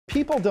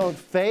people don't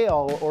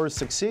fail or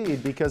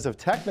succeed because of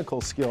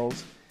technical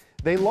skills.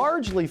 They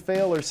largely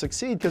fail or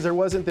succeed because there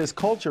wasn't this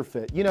culture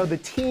fit. You know, the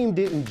team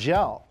didn't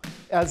gel.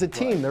 As a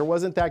team, there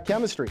wasn't that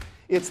chemistry.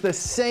 It's the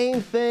same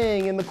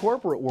thing in the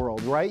corporate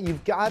world, right?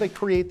 You've got to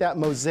create that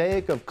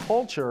mosaic of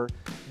culture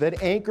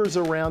that anchors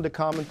around a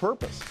common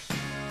purpose.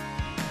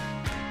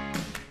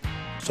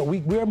 So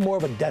we're more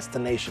of a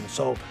destination.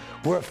 So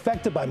we're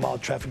affected by mall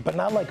traffic, but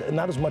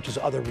not as much as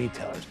other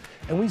retailers.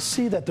 And we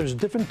see that there's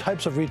different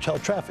types of retail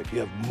traffic. You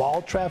have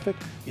mall traffic,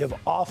 you have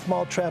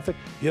off-mall traffic,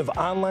 you have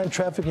online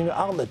traffic, and you have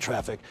outlet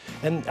traffic.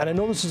 And I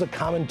know this is a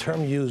common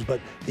term used, but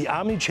the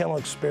omni-channel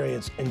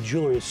experience in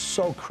jewelry is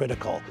so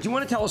critical. Do you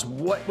want to tell us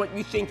what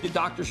you think the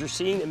doctors are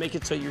seeing and make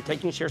it so you're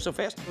taking share so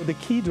fast? The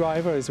key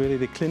driver is really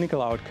the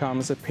clinical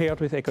outcomes paired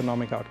with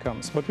economic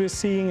outcomes. What we're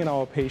seeing in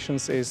our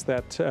patients is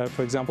that,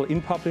 for example, in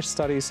published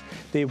studies,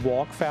 they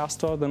walk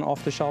faster than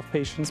off-the-shelf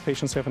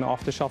patients who have an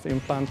off-the-shelf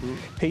implant.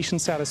 Patient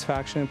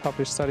satisfaction in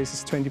published studies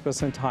is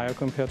 20% higher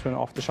compared to an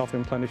off-the-shelf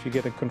implant if you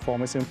get a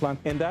conformist implant.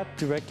 And that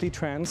directly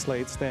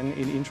translates then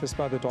in interest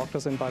by the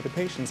doctors and by the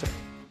patients.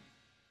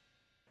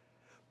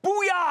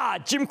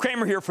 Booyah! Jim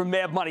Cramer here from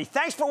Mad Money.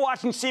 Thanks for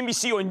watching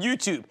CNBC on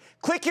YouTube.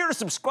 Click here to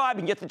subscribe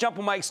and get the jump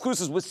on my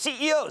exclusives with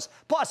CEOs,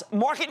 plus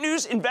market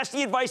news,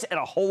 investing advice, and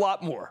a whole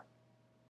lot more.